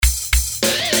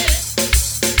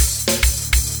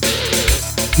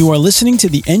You are listening to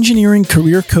the Engineering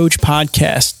Career Coach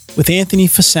Podcast with Anthony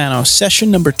Fasano,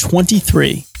 session number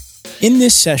 23. In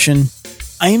this session,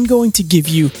 I am going to give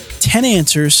you 10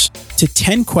 answers to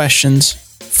 10 questions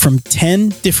from 10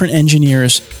 different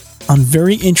engineers on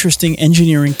very interesting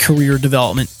engineering career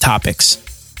development topics.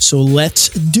 So let's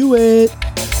do it.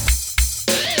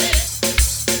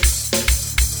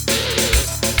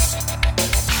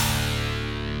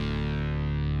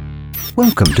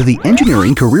 Welcome to the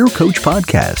Engineering Career Coach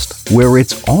Podcast, where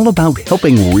it's all about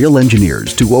helping real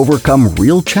engineers to overcome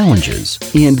real challenges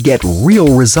and get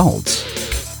real results.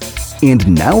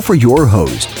 And now for your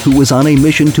host, who is on a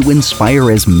mission to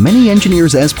inspire as many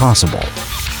engineers as possible,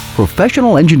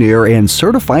 professional engineer and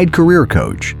certified career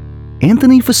coach,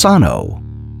 Anthony Fasano.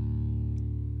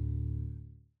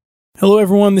 Hello,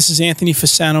 everyone. This is Anthony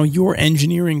Fasano, your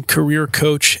engineering career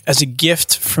coach. As a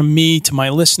gift from me to my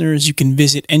listeners, you can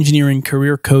visit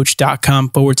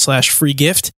engineeringcareercoach.com/free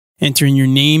gift. Enter in your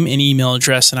name and email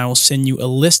address, and I will send you a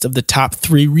list of the top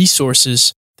 3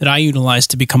 resources that I utilize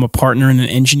to become a partner in an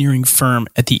engineering firm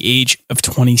at the age of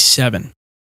 27.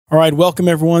 All right, welcome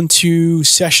everyone to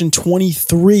session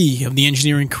 23 of the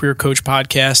Engineering Career Coach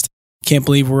Podcast. Can't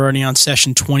believe we're already on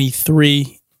session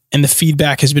 23. And the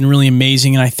feedback has been really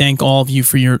amazing. And I thank all of you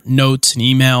for your notes and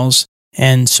emails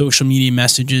and social media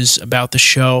messages about the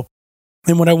show.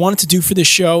 And what I wanted to do for this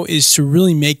show is to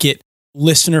really make it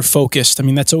listener focused. I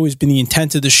mean, that's always been the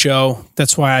intent of the show.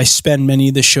 That's why I spend many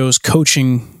of the shows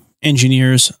coaching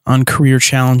engineers on career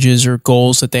challenges or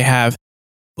goals that they have.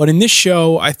 But in this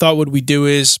show, I thought what we do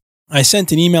is I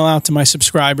sent an email out to my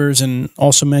subscribers and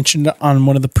also mentioned on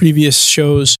one of the previous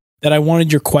shows that I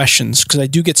wanted your questions, because I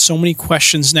do get so many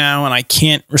questions now and I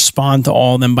can't respond to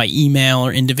all of them by email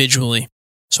or individually.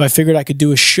 So I figured I could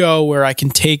do a show where I can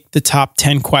take the top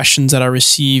 10 questions that I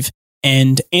receive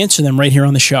and answer them right here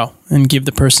on the show and give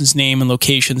the person's name and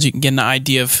location so you can get an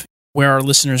idea of where our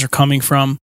listeners are coming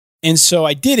from. And so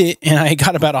I did it and I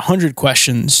got about 100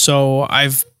 questions. So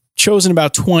I've chosen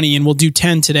about 20 and we'll do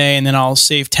 10 today and then I'll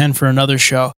save 10 for another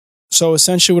show. So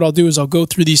essentially what I'll do is I'll go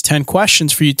through these 10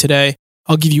 questions for you today.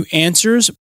 I'll give you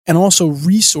answers and also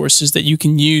resources that you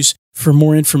can use for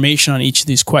more information on each of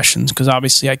these questions, because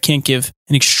obviously I can't give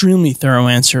an extremely thorough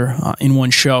answer in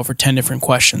one show for 10 different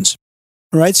questions.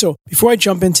 All right, so before I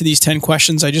jump into these 10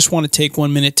 questions, I just want to take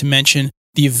 1 minute to mention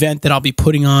the event that I'll be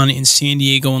putting on in San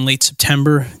Diego in late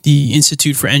September, the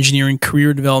Institute for Engineering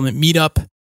Career Development Meetup.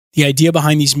 The idea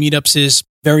behind these meetups is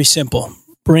very simple.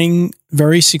 Bring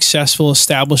very successful,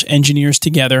 established engineers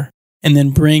together and then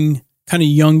bring kind of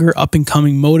younger,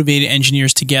 up-and-coming, motivated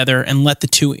engineers together and let the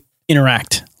two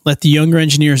interact. Let the younger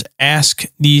engineers ask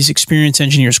these experienced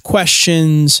engineers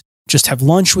questions, just have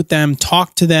lunch with them,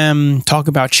 talk to them, talk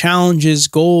about challenges,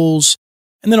 goals,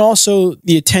 and then also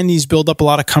the attendees build up a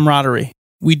lot of camaraderie.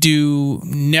 We do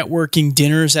networking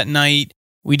dinners at night.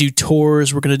 We do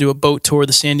tours. We're going to do a boat tour of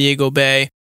the San Diego Bay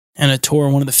and a tour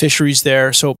of one of the fisheries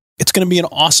there. So it's going to be an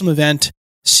awesome event.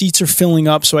 Seats are filling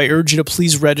up, so I urge you to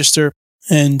please register.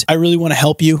 And I really want to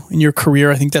help you in your career.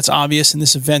 I think that's obvious, and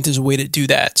this event is a way to do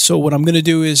that. So what I'm going to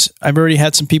do is I've already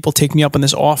had some people take me up on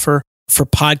this offer for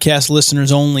podcast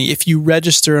listeners only. If you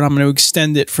register, and I'm going to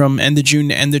extend it from end of June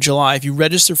to end of July, if you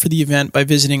register for the event by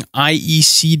visiting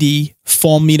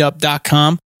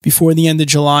iecdfallmeetup.com before the end of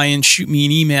July and shoot me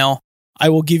an email, I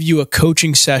will give you a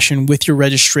coaching session with your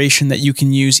registration that you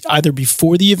can use either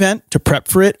before the event to prep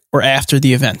for it or after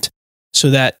the event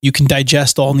so that you can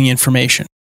digest all the information.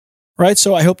 Right,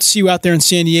 so I hope to see you out there in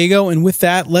San Diego. And with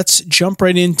that, let's jump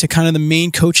right into kind of the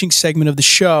main coaching segment of the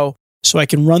show so I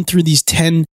can run through these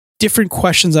 10 different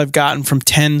questions I've gotten from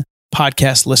 10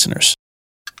 podcast listeners.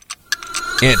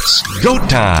 It's go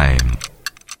time.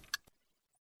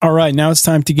 All right, now it's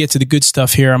time to get to the good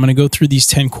stuff here. I'm going to go through these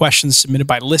 10 questions submitted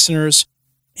by listeners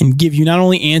and give you not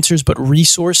only answers, but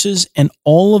resources. And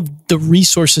all of the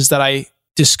resources that I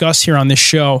discuss here on this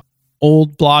show,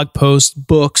 old blog posts,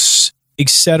 books,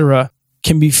 etc.,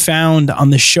 can be found on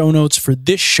the show notes for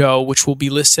this show, which will be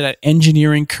listed at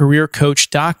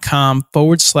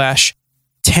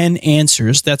engineeringcareercoach.com/10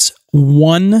 answers. That's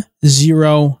 10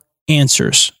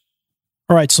 answers.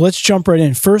 All right, so let's jump right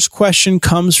in. First question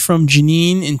comes from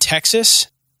Janine in Texas.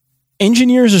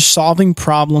 Engineers are solving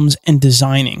problems and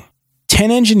designing.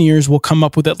 10 engineers will come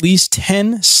up with at least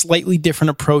 10 slightly different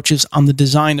approaches on the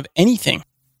design of anything.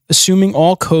 Assuming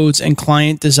all codes and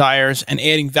client desires and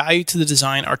adding value to the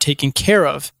design are taken care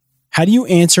of, how do you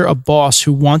answer a boss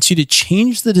who wants you to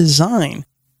change the design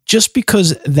just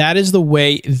because that is the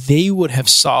way they would have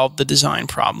solved the design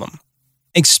problem?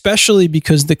 Especially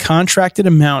because the contracted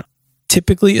amount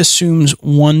typically assumes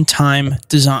one-time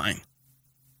design.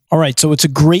 All right, so it's a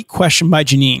great question by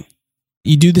Janine.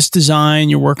 You do this design,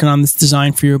 you're working on this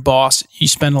design for your boss, you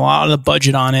spend a lot of the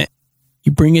budget on it,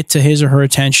 you bring it to his or her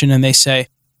attention, and they say,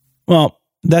 well,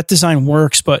 that design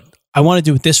works, but I want to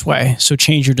do it this way, so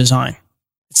change your design.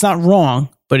 It's not wrong,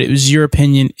 but it was your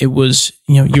opinion, it was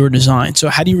your design. So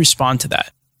how do you respond to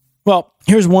that? Well,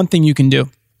 here's one thing you can do.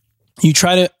 You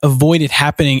try to avoid it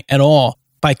happening at all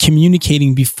by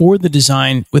communicating before the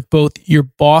design with both your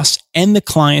boss and the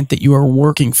client that you are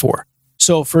working for.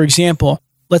 So for example,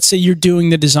 let's say you're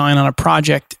doing the design on a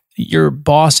project. Your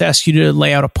boss asks you to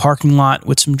lay out a parking lot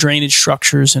with some drainage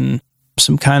structures and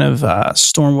some kind of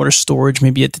stormwater storage,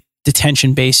 maybe a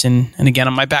detention basin. And again,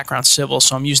 on my background, civil,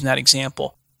 so I'm using that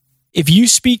example. If you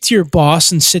speak to your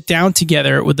boss and sit down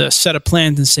together with a set of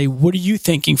plans and say, what are you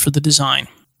thinking for the design?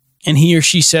 And he or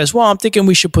she says, well, I'm thinking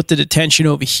we should put the detention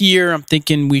over here. I'm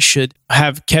thinking we should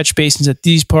have catch basins at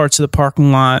these parts of the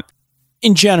parking lot.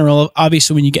 In general,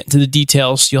 obviously, when you get into the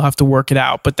details, you'll have to work it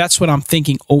out. But that's what I'm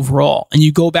thinking overall. And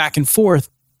you go back and forth.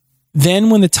 Then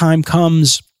when the time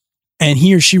comes and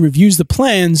he or she reviews the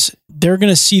plans, they're going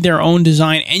to see their own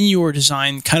design and your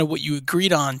design, kind of what you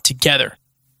agreed on together.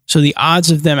 So the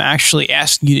odds of them actually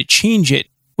asking you to change it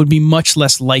would be much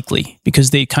less likely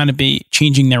because they kind of be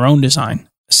changing their own design,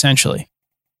 essentially.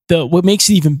 What makes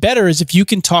it even better is if you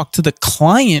can talk to the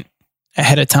client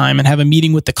ahead of time and have a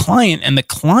meeting with the client, and the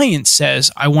client says,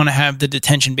 I want to have the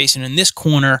detention basin in this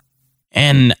corner,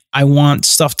 and I want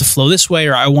stuff to flow this way,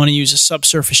 or I want to use a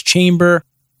subsurface chamber.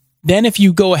 Then if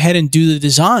you go ahead and do the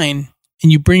design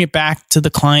and you bring it back to the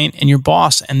client and your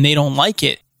boss and they don't like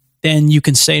it, then you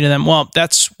can say to them, well,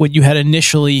 that's what you had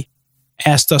initially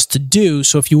asked us to do.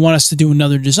 So if you want us to do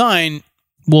another design,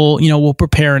 we'll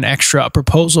prepare a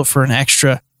proposal for an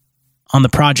extra on the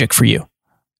project for you.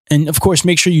 And of course,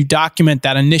 make sure you document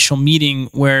that initial meeting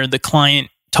where the client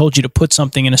told you to put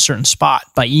something in a certain spot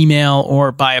by email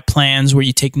or by plans where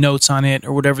you take notes on it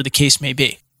or whatever the case may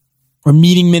be. Or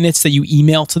meeting minutes that you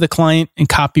email to the client and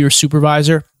copy your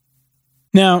supervisor.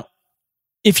 Now,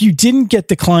 if you didn't get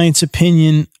the client's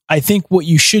opinion, I think what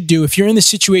you should do, if you're in the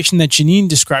situation that Janine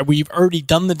described, where you've already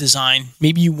done the design,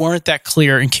 maybe you weren't that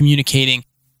clear in communicating,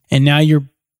 and now your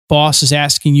boss is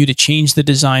asking you to change the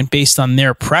design based on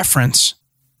their preference,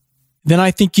 then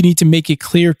I think you need to make it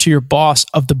clear to your boss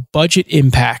of the budget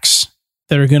impacts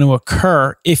that are going to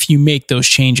occur if you make those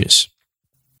changes.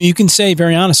 You can say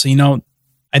very honestly,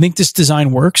 I think this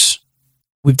design works.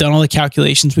 We've done all the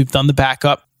calculations. We've done the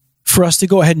backup. For us to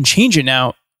go ahead and change it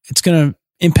now, it's going to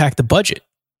impact the budget.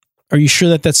 Are you sure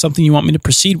that that's something you want me to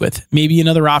proceed with? Maybe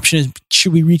another option is,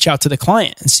 should we reach out to the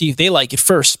client and see if they like it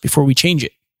first before we change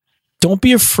it? Don't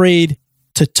be afraid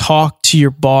to talk to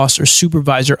your boss or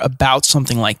supervisor about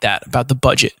something like that, about the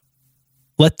budget.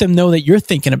 Let them know that you're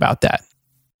thinking about that.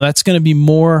 That's going to be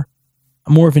more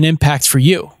of an impact for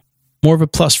you, more of a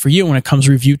plus for you when it comes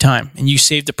to review time, and you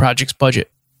save the project's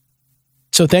budget.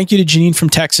 So thank you to Janine from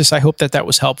Texas. I hope that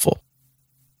was helpful.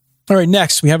 All right,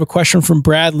 next, we have a question from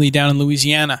Bradley down in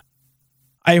Louisiana.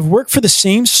 I have worked for the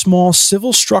same small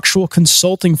civil structural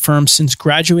consulting firm since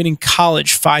graduating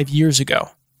college 5 years ago.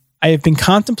 I have been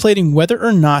contemplating whether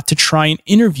or not to try an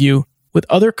interview with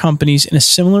other companies in a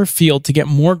similar field to get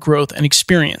more growth and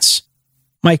experience.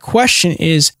 My question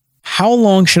is, how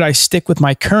long should I stick with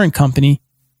my current company,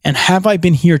 and have I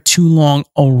been here too long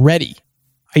already?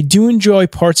 I do enjoy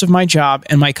parts of my job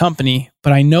and my company,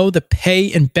 but I know the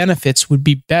pay and benefits would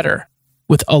be better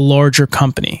with a larger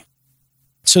company.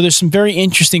 So there's some very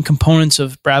interesting components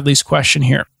of Bradley's question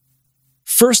here.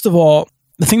 First of all,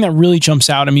 the thing that really jumps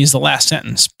out at me is the last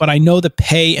sentence, but I know the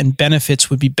pay and benefits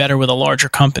would be better with a larger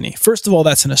company. First of all,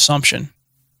 that's an assumption.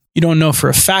 You don't know for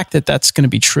a fact that that's going to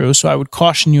be true, so I would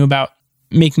caution you about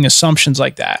making assumptions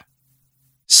like that.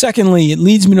 Secondly, it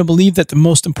leads me to believe that the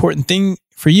most important thing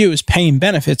for you is pay and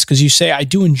benefits, because you say, I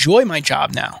do enjoy my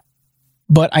job now,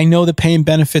 but I know the pay and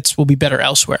benefits will be better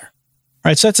elsewhere. All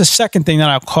right, so that's the second thing that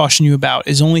I'll caution you about,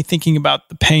 is only thinking about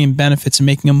the pay and benefits and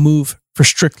making a move for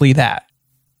strictly that.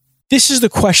 This is the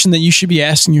question that you should be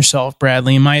asking yourself,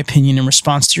 Bradley, in my opinion, in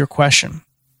response to your question.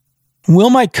 Will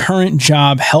my current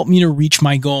job help me to reach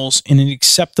my goals in an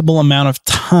acceptable amount of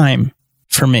time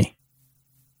for me?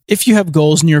 If you have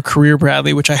goals in your career,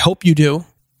 Bradley, which I hope you do,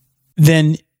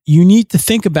 then you need to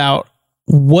think about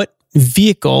what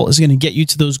vehicle is going to get you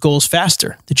to those goals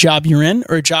faster, the job you're in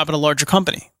or a job at a larger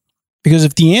company. Because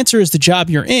if the answer is the job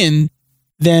you're in,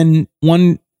 then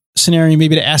one scenario may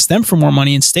be to ask them for more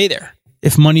money and stay there,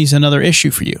 if money's another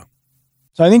issue for you.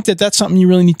 So I think that that's something you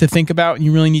really need to think about and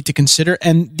you really need to consider.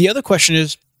 And the other question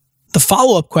is, the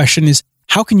follow-up question is,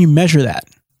 how can you measure that?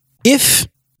 If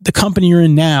the company you're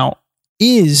in now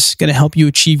is going to help you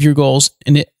achieve your goals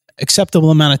in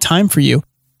acceptable amount of time for you,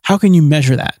 how can you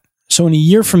measure that? So in a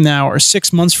year from now or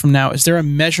 6 months from now, is there a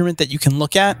measurement that you can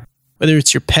look at? Whether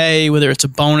it's your pay, whether it's a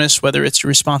bonus, whether it's your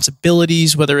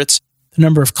responsibilities, whether it's the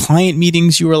number of client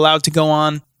meetings you were allowed to go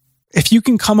on. If you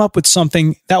can come up with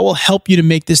something that will help you to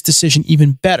make this decision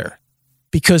even better.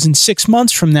 Because in 6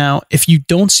 months from now, if you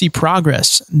don't see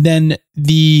progress, then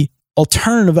the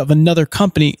alternative of another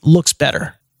company looks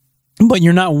better. But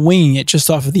you're not winging it just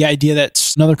off of the idea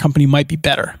that another company might be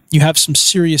better. You have some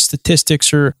serious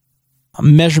statistics or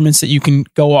measurements that you can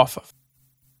go off of.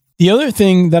 The other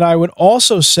thing that I would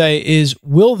also say is,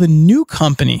 will the new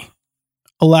company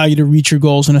allow you to reach your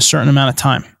goals in a certain amount of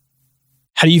time?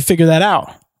 How do you figure that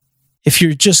out? If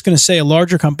you're just going to say a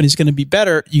larger company is going to be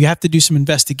better, you have to do some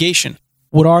investigation.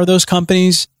 What are those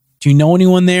companies? Do you know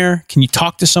anyone there? Can you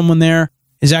talk to someone there?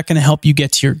 Is that going to help you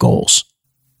get to your goals?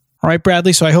 All right,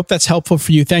 Bradley. So I hope that's helpful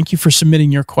for you. Thank you for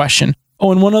submitting your question.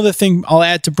 Oh, and one other thing I'll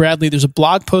add to Bradley, there's a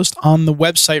blog post on the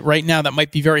website right now that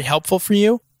might be very helpful for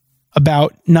you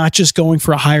about not just going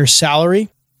for a higher salary.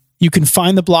 You can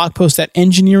find the blog post at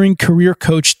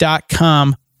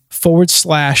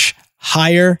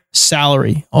engineeringcareercoach.com/higher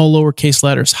salary, all lowercase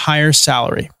letters, higher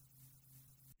salary.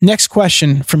 Next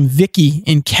question from Vicky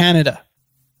in Canada.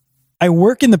 I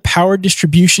work in the power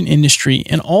distribution industry,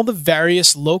 and all the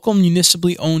various local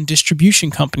municipally owned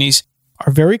distribution companies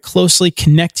are very closely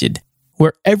connected,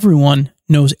 where everyone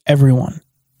knows everyone.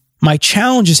 My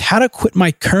challenge is how to quit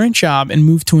my current job and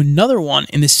move to another one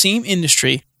in the same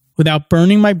industry without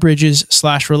burning my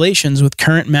bridges/relations with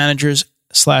current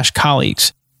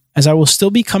managers/colleagues, as I will still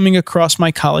be coming across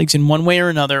my colleagues in one way or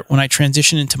another when I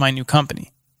transition into my new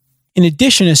company. In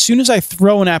addition, as soon as I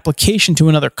throw an application to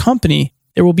another company,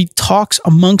 there will be talks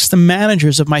amongst the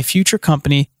managers of my future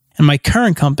company and my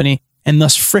current company, and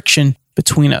thus friction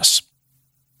between us.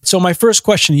 So my first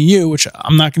question to you, which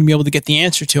I'm not going to be able to get the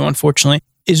answer to, unfortunately,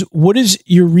 is what is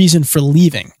your reason for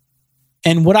leaving?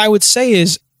 And what I would say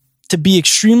is to be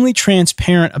extremely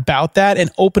transparent about that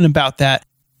and open about that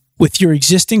with your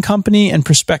existing company and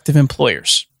prospective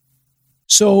employers.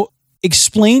 So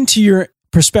explain to your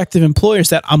prospective employers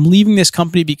that I'm leaving this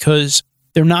company because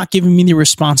they're not giving me the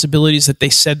responsibilities that they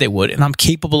said they would, and I'm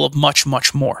capable of much,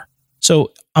 much more.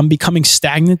 So I'm becoming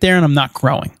stagnant there and I'm not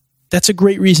growing. That's a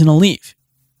great reason to leave.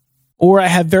 Or I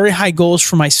have very high goals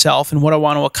for myself and what I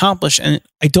want to accomplish, and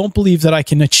I don't believe that I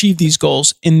can achieve these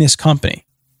goals in this company.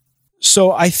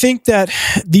 So I think that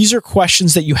these are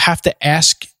questions that you have to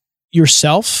ask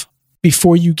yourself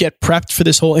before you get prepped for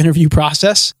this whole interview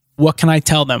process. What can I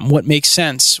tell them? What makes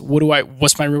sense?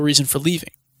 What's my real reason for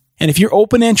leaving? And if you're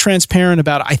open and transparent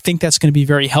about it, I think that's going to be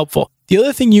very helpful. The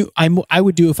other thing I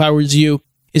would do if I was you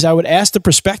is I would ask the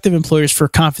prospective employers for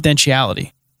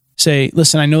confidentiality. Say,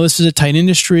 listen, I know this is a tight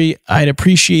industry. I'd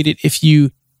appreciate it if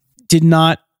you did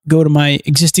not go to my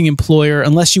existing employer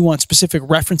unless you want specific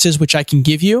references, which I can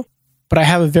give you. But I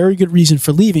have a very good reason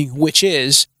for leaving, which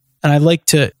is, and I'd like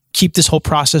to keep this whole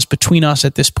process between us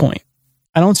at this point.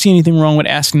 I don't see anything wrong with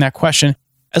asking that question,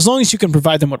 as long as you can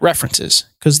provide them with references,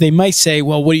 because they might say,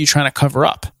 well, what are you trying to cover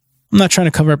up? I'm not trying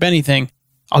to cover up anything.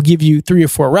 I'll give you 3 or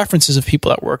 4 references of people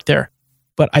that work there,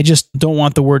 but I just don't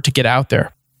want the word to get out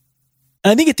there.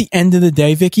 And I think at the end of the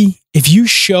day, Vicky, if you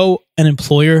show an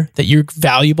employer that you're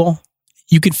valuable,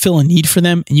 you can fill a need for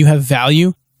them and you have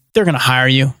value, they're going to hire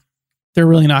you. They're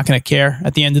really not going to care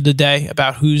at the end of the day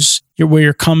about where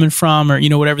you're coming from or,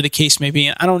 whatever the case may be.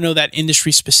 And I don't know that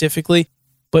industry specifically,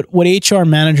 but what HR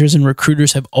managers and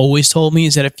recruiters have always told me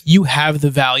is that if you have the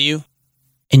value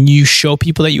and you show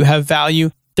people that you have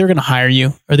value, they're going to hire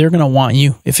you or they're going to want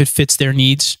you if it fits their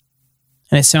needs.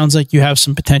 And it sounds like you have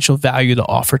some potential value to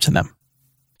offer to them.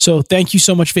 So thank you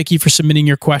so much, Vicky, for submitting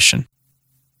your question.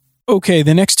 Okay,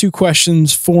 the next 2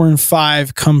 questions, 4 and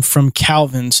 5, come from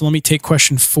Calvin. So let me take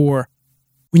question 4.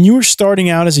 When you were starting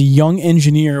out as a young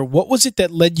engineer, what was it that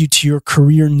led you to your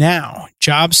career now?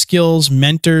 Job skills,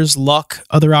 mentors, luck,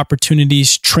 other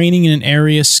opportunities, training in an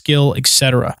area, skill,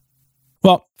 etc.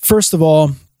 Well, first of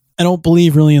all, I don't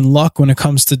believe really in luck when it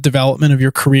comes to development of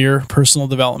your career, personal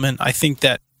development. I think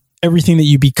that everything that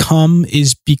you become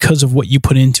is because of what you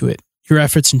put into it. Your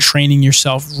efforts in training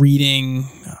yourself, reading,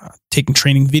 taking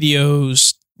training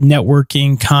videos,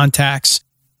 networking, contacts.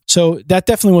 So that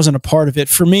definitely wasn't a part of it.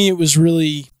 For me, it was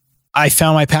really, I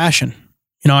found my passion.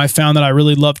 I found that I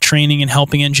really loved training and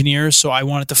helping engineers, so I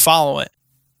wanted to follow it.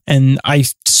 And I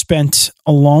spent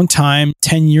a long time,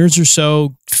 10 years or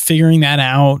so, figuring that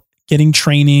out, getting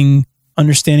training,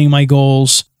 understanding my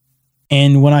goals.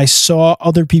 And when I saw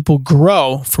other people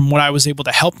grow from what I was able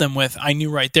to help them with, I knew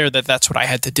right there that that's what I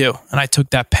had to do. And I took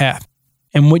that path.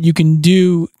 And what you can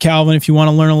do, Calvin, if you want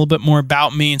to learn a little bit more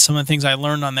about me and some of the things I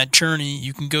learned on that journey,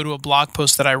 you can go to a blog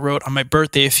post that I wrote on my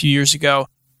birthday a few years ago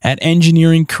at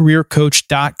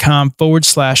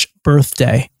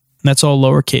engineeringcareercoach.com/birthday. And that's all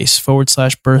lowercase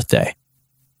 /birthday.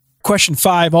 Question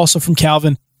 5, also from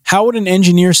Calvin. How would an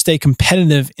engineer stay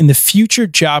competitive in the future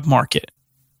job market?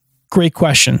 Great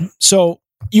question. So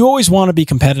you always want to be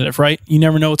competitive, right? You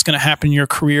never know what's going to happen in your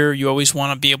career. You always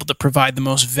want to be able to provide the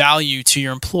most value to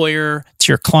your employer,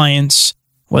 to your clients,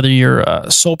 whether you're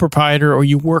a sole proprietor or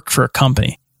you work for a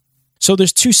company. So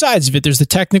there's two sides of it. There's the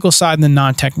technical side and the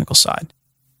non-technical side.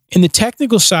 In the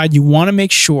technical side, you want to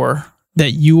make sure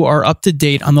that you are up to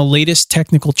date on the latest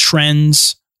technical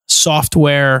trends,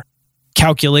 software,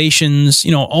 calculations,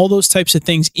 all those types of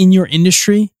things in your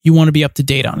industry. You want to be up to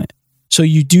date on it. So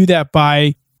you do that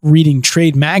by reading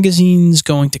trade magazines,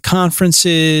 going to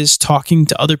conferences, talking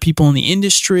to other people in the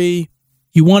industry.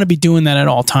 You want to be doing that at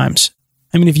all times.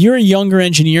 I mean, if you're a younger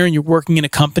engineer and you're working in a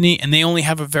company and they only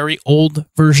have a very old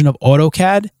version of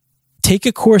AutoCAD, take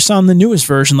a course on the newest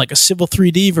version, like a Civil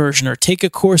 3D version, or take a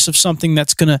course of something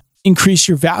that's going to increase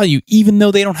your value, even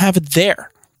though they don't have it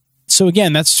there. So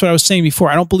again, that's what I was saying before.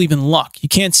 I don't believe in luck. You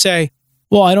can't say,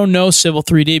 well, I don't know Civil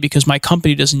 3D because my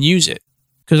company doesn't use it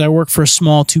because I work for a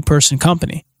small 2-person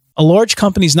company. A large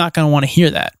company is not going to want to hear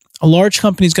that. A large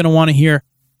company is going to want to hear,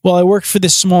 well, I worked for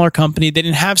this smaller company. They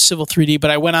didn't have Civil 3D, but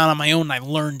I went out on my own and I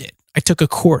learned it. I took a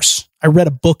course. I read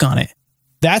a book on it.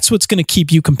 That's what's going to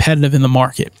keep you competitive in the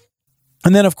market.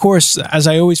 And then, of course, as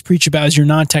I always preach about, is your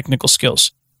non-technical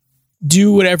skills.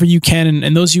 Do whatever you can.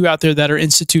 And those of you out there that are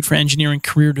Institute for Engineering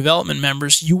Career Development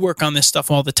members, you work on this stuff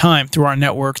all the time through our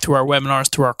network, through our webinars,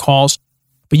 through our calls.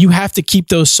 But you have to keep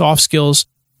those soft skills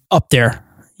up there.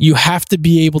 You have to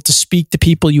be able to speak to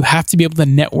people. You have to be able to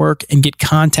network and get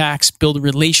contacts, build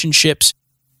relationships.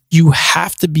 You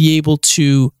have to be able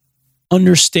to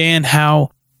understand how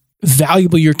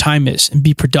valuable your time is and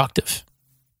be productive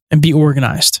and be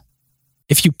organized.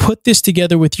 If you put this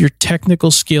together with your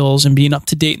technical skills and being up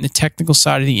to date in the technical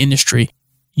side of the industry,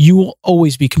 you will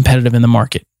always be competitive in the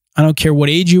market. I don't care what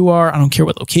age you are. I don't care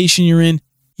what location you're in.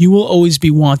 You will always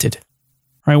be wanted.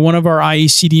 Right? One of our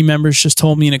IECD members just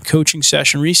told me in a coaching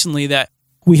session recently that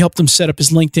we helped him set up his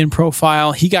LinkedIn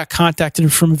profile. He got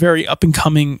contacted from a very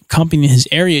up-and-coming company in his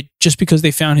area just because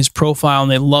they found his profile and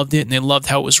they loved it and they loved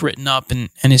how it was written up and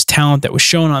his talent that was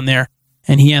shown on there.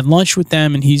 And he had lunch with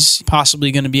them and he's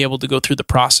possibly going to be able to go through the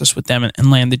process with them and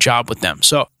land the job with them.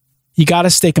 So you got to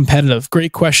stay competitive.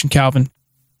 Great question, Calvin.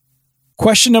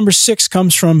 Question number 6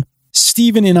 comes from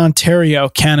Stephen in Ontario,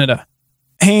 Canada.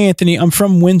 Hey, Anthony, I'm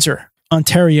from Windsor,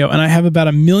 Ontario, and I have about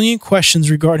 1 million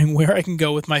questions regarding where I can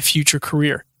go with my future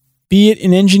career, be it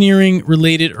in engineering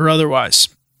related or otherwise.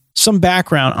 Some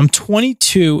background, I'm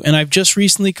 22 and I've just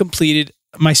recently completed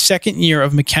my 2nd year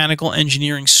of mechanical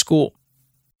engineering school.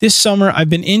 This summer, I've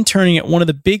been interning at one of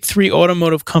the big 3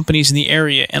 automotive companies in the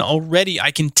area, and already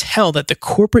I can tell that the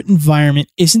corporate environment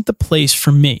isn't the place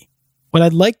for me. What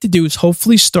I'd like to do is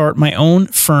hopefully start my own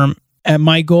firm at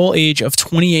my goal age of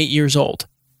 28 years old.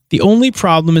 The only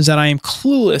problem is that I am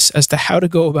clueless as to how to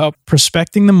go about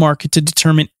prospecting the market to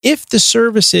determine if the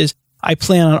services I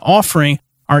plan on offering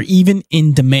are even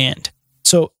in demand.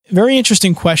 So, very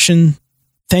interesting question.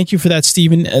 Thank you for that,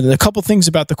 Stephen. A couple things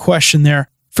about the question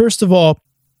there. First of all,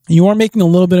 you are making a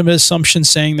little bit of an assumption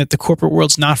saying that the corporate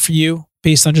world's not for you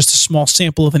based on just a small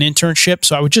sample of an internship.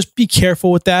 So I would just be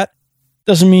careful with that.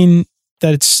 Doesn't mean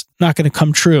that it's not going to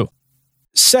come true.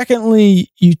 Secondly,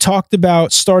 you talked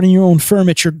about starting your own firm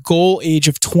at your goal age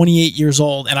of 28 years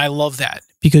old. And I love that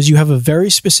because you have a very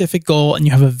specific goal and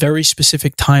you have a very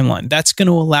specific timeline. That's going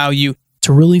to allow you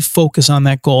to really focus on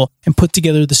that goal and put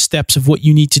together the steps of what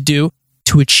you need to do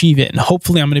to achieve it. And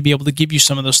hopefully I'm going to be able to give you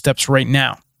some of those steps right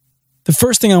now. The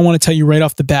first thing I want to tell you right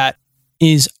off the bat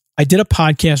is I did a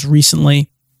podcast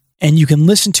recently and you can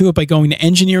listen to it by going to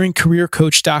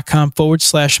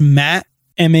engineeringcareercoach.com/Matt,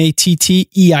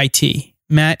 M-A-T-T-E-I-T.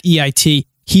 Matt EIT.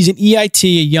 He's an EIT, a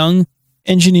young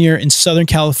engineer in Southern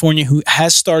California who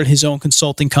has started his own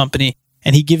consulting company,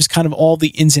 and he gives kind of all the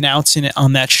ins and outs in it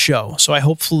on that show. So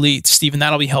hopefully, Stephen,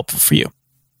 that'll be helpful for you.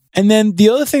 And then the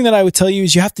other thing that I would tell you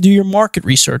is you have to do your market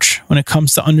research when it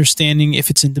comes to understanding if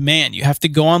it's in demand. You have to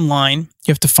go online.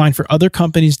 You have to find for other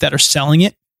companies that are selling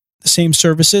it, the same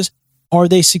services. Are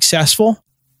they successful?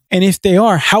 And if they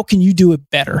are, how can you do it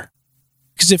better?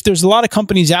 Because if there's a lot of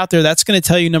companies out there, that's going to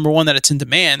tell you, number one, that it's in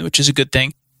demand, which is a good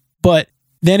thing. But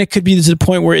then it could be to the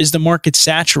point where is the market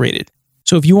saturated?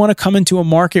 So if you want to come into a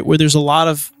market where there's a lot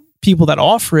of people that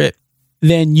offer it,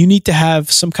 then you need to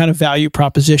have some kind of value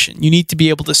proposition. You need to be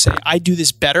able to say, I do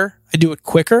this better. I do it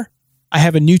quicker. I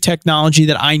have a new technology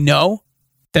that I know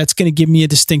that's going to give me a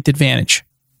distinct advantage.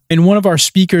 And one of our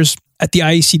speakers at the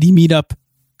IECD meetup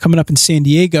coming up in San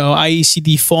Diego,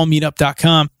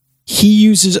 iecdfallmeetup.com, he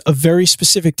uses a very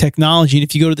specific technology. And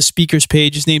if you go to the speakers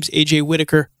page, his name's AJ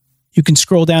Whitaker, you can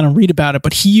scroll down and read about it.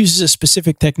 But he uses a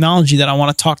specific technology that I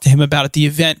want to talk to him about at the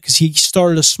event because he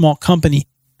started a small company.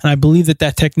 And I believe that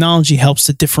that technology helps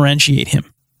to differentiate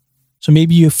him. So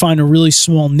maybe you find a really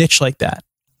small niche like that.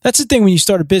 That's the thing when you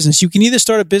start a business. You can either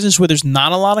start a business where there's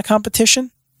not a lot of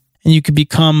competition and you could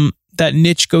become that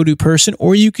niche go-to person,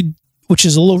 or you could, which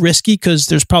is a little risky because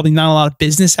there's probably not a lot of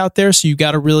business out there, so you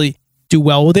got to really do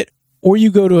well with it, or you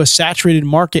go to a saturated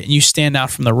market and you stand out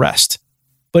from the rest.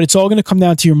 But it's all going to come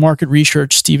down to your market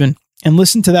research, Stephen, and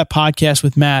listen to that podcast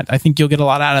with Matt. I think you'll get a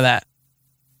lot out of that.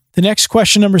 The next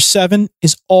question, number 7,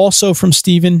 is also from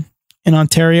Stephen in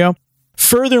Ontario.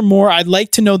 Furthermore, I'd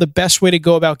like to know the best way to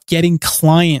go about getting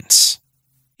clients.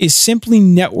 Is simply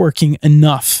networking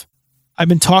enough? I've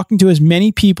been talking to as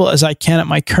many people as I can at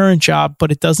my current job,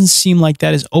 but it doesn't seem like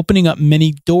that is opening up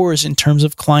many doors in terms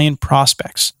of client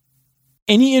prospects.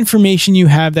 Any information you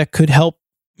have that could help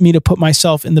me to put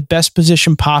myself in the best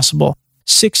position possible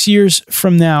 6 years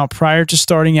from now, prior to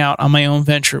starting out on my own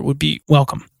venture, would be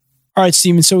welcome. All right,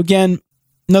 Stephen. So again,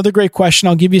 another great question.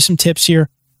 I'll give you some tips here.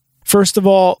 First of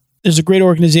all, there's a great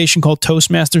organization called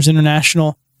Toastmasters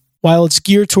International. While it's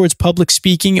geared towards public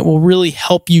speaking, it will really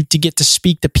help you to get to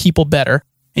speak to people better.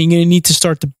 And you're going to need to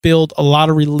start to build a lot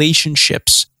of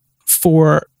relationships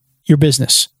for your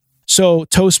business. So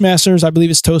Toastmasters, I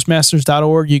believe it's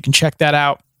toastmasters.org. You can check that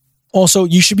out. Also,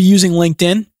 you should be using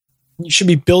LinkedIn. You should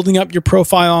be building up your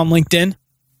profile on LinkedIn.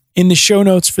 In the show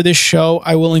notes for this show,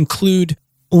 I will include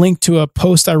a link to a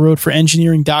post I wrote for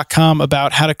engineering.com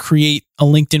about how to create a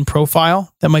LinkedIn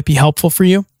profile that might be helpful for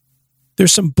you.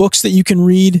 There's some books that you can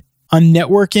read on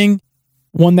networking.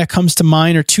 One that comes to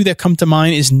mind, or two that come to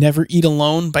mind, is Never Eat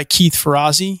Alone by Keith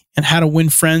Ferrazzi and How to Win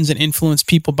Friends and Influence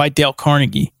People by Dale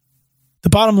Carnegie. The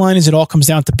bottom line is it all comes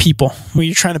down to people when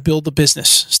you're trying to build a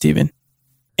business, Stephen.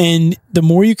 And the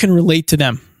more you can relate to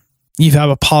them, you have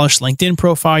a polished LinkedIn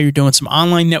profile, you're doing some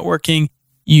online networking,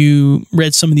 you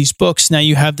read some of these books, now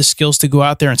you have the skills to go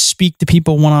out there and speak to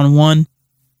people one-on-one.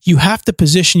 You have to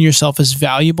position yourself as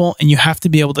valuable and you have to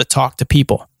be able to talk to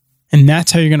people. And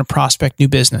that's how you're going to prospect new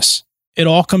business. It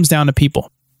all comes down to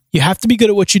people. You have to be good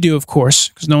at what you do, of course,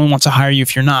 because no one wants to hire you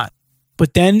if you're not.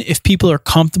 But then if people are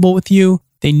comfortable with you,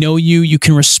 they know you, you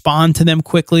can respond to them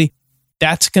quickly,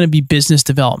 that's going to be business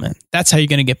development. That's how you're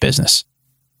going to get business.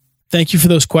 Thank you for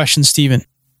those questions, Stephen.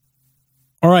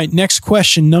 All right, next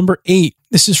question, number 8.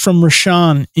 This is from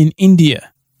Rashan in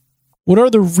India. What are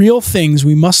the real things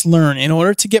we must learn in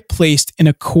order to get placed in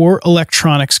a core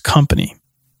electronics company?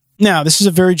 Now, this is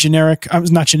a very generic,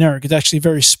 not generic, it's actually a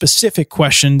very specific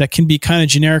question that can be kind of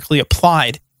generically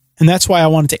applied. And that's why I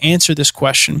wanted to answer this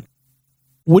question.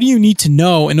 What do you need to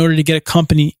know in order to get a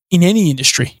company in any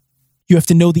industry? You have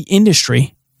to know the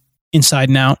industry inside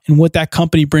and out and what that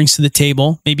company brings to the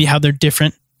table, maybe how they're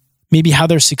different, maybe how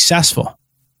they're successful.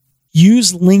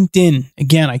 Use LinkedIn.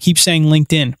 Again, I keep saying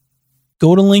LinkedIn.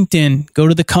 Go to LinkedIn, go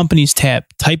to the companies tab,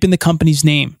 type in the company's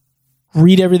name.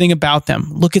 Read everything about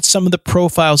them. Look at some of the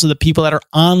profiles of the people that are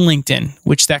on LinkedIn,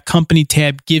 which that company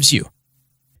tab gives you.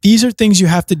 These are things you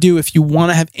have to do if you want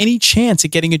to have any chance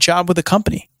at getting a job with a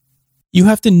company. You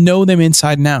have to know them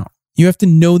inside and out. You have to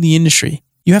know the industry.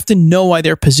 You have to know why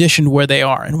they're positioned where they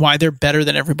are and why they're better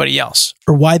than everybody else,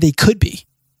 or why they could be.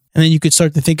 And then you could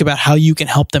start to think about how you can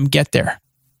help them get there.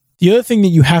 The other thing that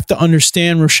you have to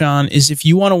understand, Roshan, is if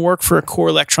you want to work for a core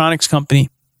electronics company,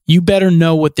 you better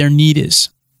know what their need is.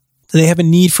 Do they have a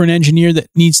need for an engineer that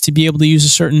needs to be able to use a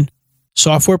certain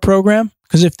software program?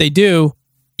 Because if they do,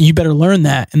 you better learn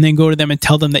that and then go to them and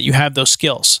tell them that you have those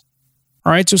skills.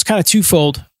 All right, so it's kind of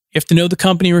twofold. You have to know the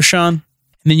company, Rashan, and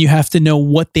then you have to know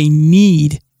what they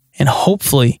need, and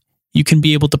hopefully you can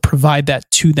be able to provide that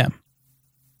to them.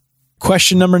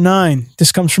 Question number 9.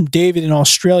 This comes from David in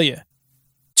Australia.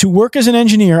 To work as an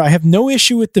engineer, I have no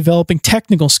issue with developing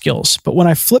technical skills, but when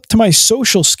I flip to my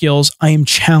social skills, I am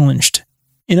challenged.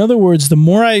 In other words, the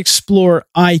more I explore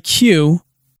IQ,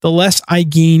 the less I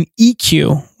gain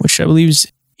EQ, which I believe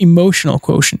is emotional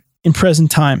quotient, in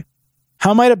present time.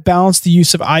 How might I balance the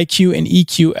use of IQ and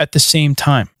EQ at the same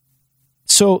time?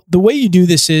 So the way you do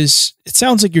this is, it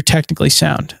sounds like you're technically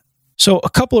sound. So a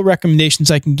couple of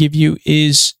recommendations I can give you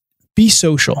is be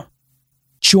social.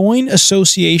 Join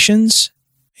associations.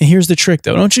 And here's the trick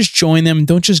though. Don't just join them.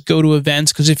 Don't just go to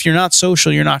events, because if you're not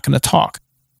social, you're not going to talk.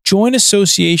 Join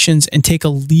associations and take a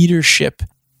leadership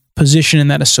position in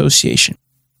that association.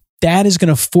 That is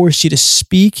going to force you to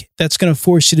speak. That's going to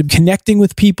force you to be connecting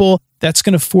with people. That's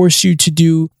going to force you to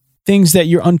do things that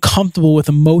you're uncomfortable with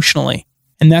emotionally.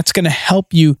 And that's going to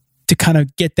help you to kind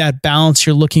of get that balance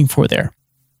you're looking for there.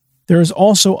 There's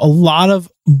also a lot of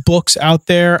books out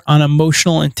there on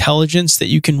emotional intelligence that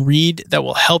you can read that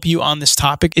will help you on this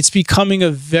topic. It's becoming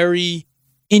a very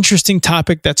interesting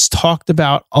topic that's talked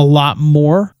about a lot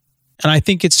more. And I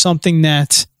think it's something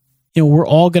that, we're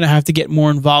all going to have to get more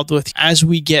involved with as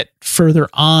we get further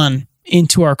on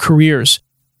into our careers.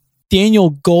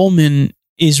 Daniel Goleman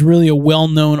is really a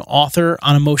well-known author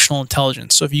on emotional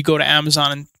intelligence. So if you go to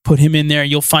Amazon and put him in there,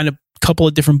 you'll find a couple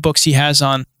of different books he has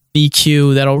on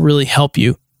EQ that'll really help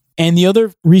you. And the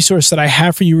other resource that I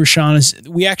have for you, Rashawn, is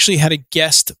we actually had a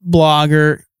guest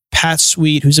blogger, Pat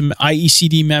Sweet, who's an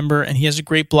IECD member, and he has a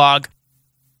great blog.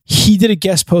 He did a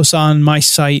guest post on my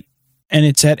site, and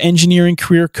it's at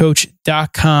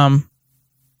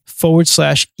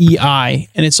engineeringcareercoach.com/EI.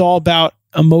 And it's all about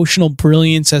emotional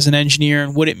brilliance as an engineer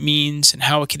and what it means and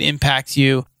how it can impact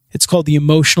you. It's called the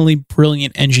Emotionally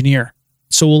Brilliant Engineer.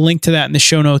 So we'll link to that in the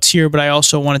show notes here, but I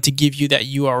also wanted to give you that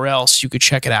URL so you could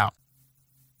check it out.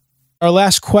 Our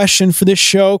last question for this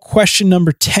show, question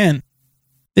number 10.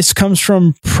 This comes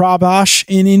from Prabhash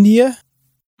in India.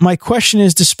 My question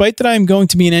is, despite that I am going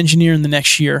to be an engineer in the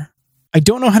next year, I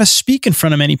don't know how to speak in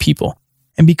front of many people.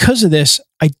 And because of this,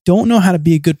 I don't know how to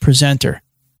be a good presenter.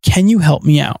 Can you help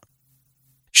me out?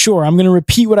 Sure, I'm going to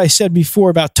repeat what I said before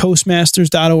about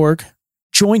Toastmasters.org.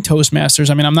 Join Toastmasters.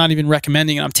 I'm not even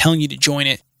recommending it. I'm telling you to join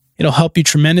it. It'll help you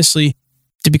tremendously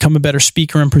to become a better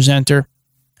speaker and presenter.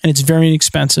 And it's very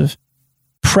inexpensive.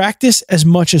 Practice as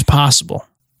much as possible.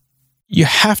 You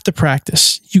have to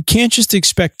practice. You can't just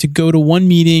expect to go to one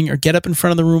meeting or get up in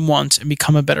front of the room once and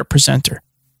become a better presenter.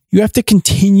 You have to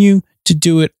continue to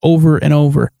do it over and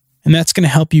over, and that's going to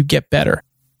help you get better.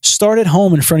 Start at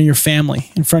home in front of your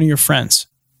family, in front of your friends.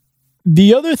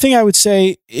 The other thing I would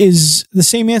say is the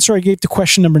same answer I gave to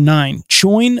question number 9.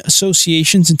 Join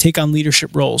associations and take on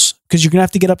leadership roles because you're going to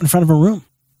have to get up in front of a room.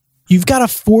 You've got to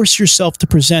force yourself to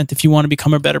present if you want to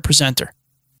become a better presenter.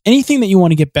 Anything that you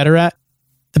want to get better at,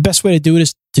 the best way to do it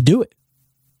is to do it.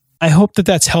 I hope that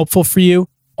that's helpful for you.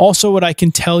 Also, what I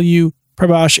can tell you,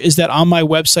 Prabhash, is that on my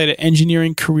website at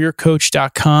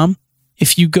engineeringcareercoach.com,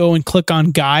 if you go and click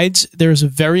on guides, there's a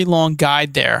very long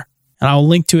guide there, and I'll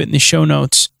link to it in the show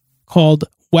notes, called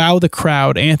Wow the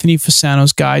Crowd, Anthony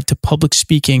Fasano's Guide to Public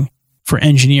Speaking for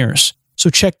Engineers. So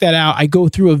check that out. I go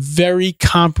through a very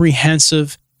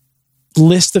comprehensive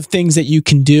list of things that you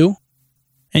can do.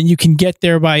 And you can get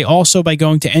there by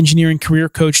going to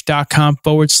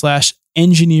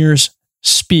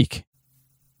engineeringcareercoach.com/engineers-speak.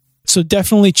 So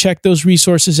definitely check those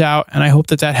resources out, and I hope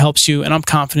that that helps you, and I'm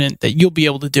confident that you'll be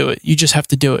able to do it. You just have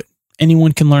to do it.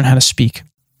 Anyone can learn how to speak.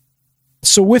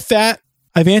 So with that,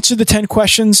 I've answered the 10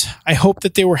 questions. I hope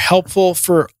that they were helpful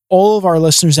for all of our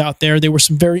listeners out there. They were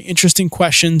some very interesting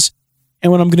questions.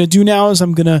 And what I'm going to do now is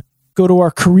I'm going to go to our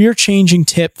career-changing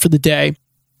tip for the day.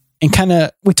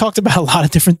 And we talked about a lot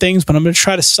of different things, but I'm going to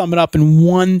try to sum it up in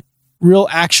one real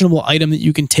actionable item that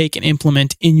you can take and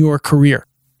implement in your career.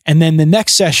 And then the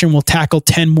next session, we'll tackle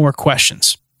 10 more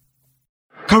questions.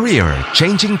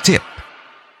 Career-changing tip.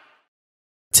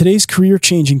 Today's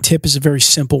career-changing tip is a very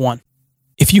simple one.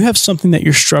 If you have something that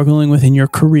you're struggling with in your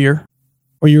career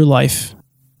or your life,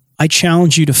 I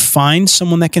challenge you to find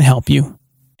someone that can help you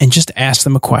and just ask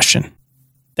them a question.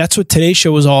 That's what today's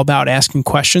show is all about, asking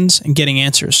questions and getting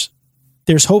answers.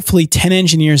 There's hopefully 10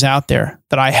 engineers out there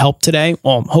that I helped today.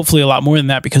 Well, hopefully a lot more than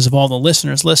that because of all the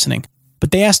listeners listening. But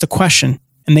they asked a question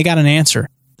and they got an answer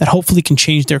that hopefully can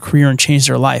change their career and change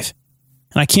their life.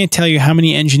 And I can't tell you how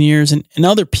many engineers and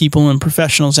other people and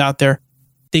professionals out there,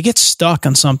 they get stuck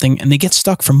on something and they get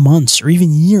stuck for months or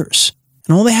even years.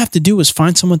 And all they have to do is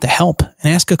find someone to help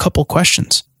and ask a couple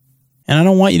questions. And I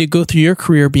don't want you to go through your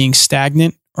career being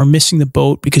stagnant or missing the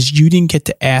boat because you didn't get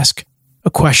to ask a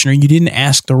question or you didn't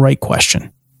ask the right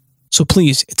question. So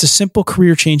please, it's a simple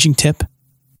career-changing tip,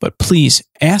 but please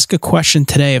ask a question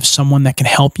today of someone that can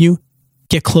help you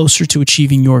get closer to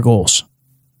achieving your goals.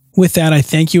 With that, I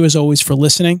thank you as always for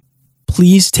listening.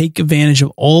 Please take advantage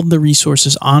of all of the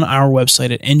resources on our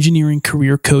website at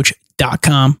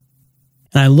engineeringcareercoach.com.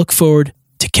 And I look forward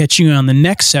to catching you on the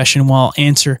next session while I'll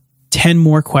answer 10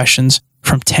 more questions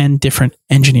from 10 different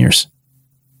engineers.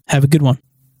 Have a good one.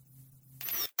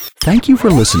 Thank you for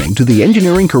listening to the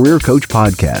Engineering Career Coach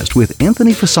Podcast with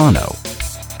Anthony Fasano.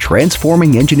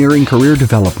 Transforming engineering career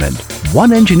development,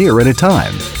 one engineer at a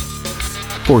time.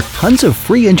 For tons of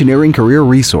free engineering career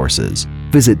resources,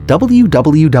 visit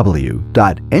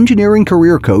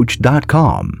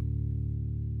www.engineeringcareercoach.com.